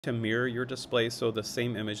To mirror your display so the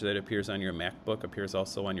same image that appears on your MacBook appears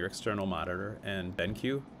also on your external monitor and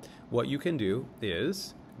BenQ, what you can do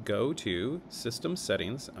is go to System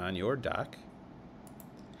Settings on your dock.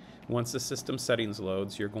 Once the System Settings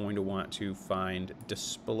loads, you're going to want to find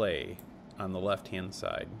Display on the left-hand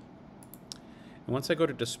side. And once I go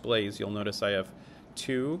to Displays, you'll notice I have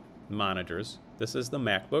two monitors. This is the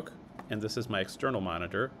MacBook, and this is my external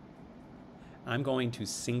monitor. I'm going to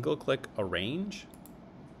single-click Arrange,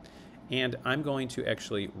 and I'm going to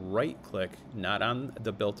actually right-click, not on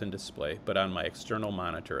the built-in display, but on my external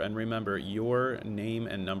monitor. And remember, your name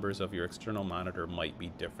and numbers of your external monitor might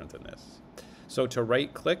be different than this. So to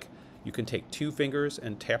right-click, you can take two fingers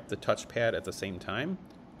and tap the touchpad at the same time,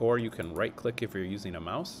 or you can right-click if you're using a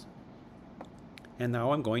mouse. And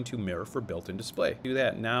now I'm going to mirror for built-in display. Do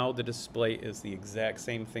that. Now the display is the exact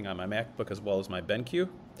same thing on my MacBook as well as my BenQ.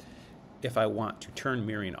 If I want to turn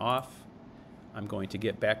mirroring off, I'm going to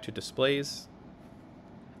get back to Displays.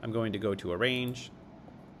 I'm going to go to Arrange.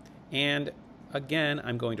 And again,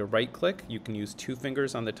 I'm going to right-click. You can use two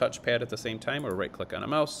fingers on the touchpad at the same time or right-click on a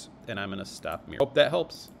mouse. And I'm going to stop mirror. Hope that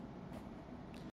helps.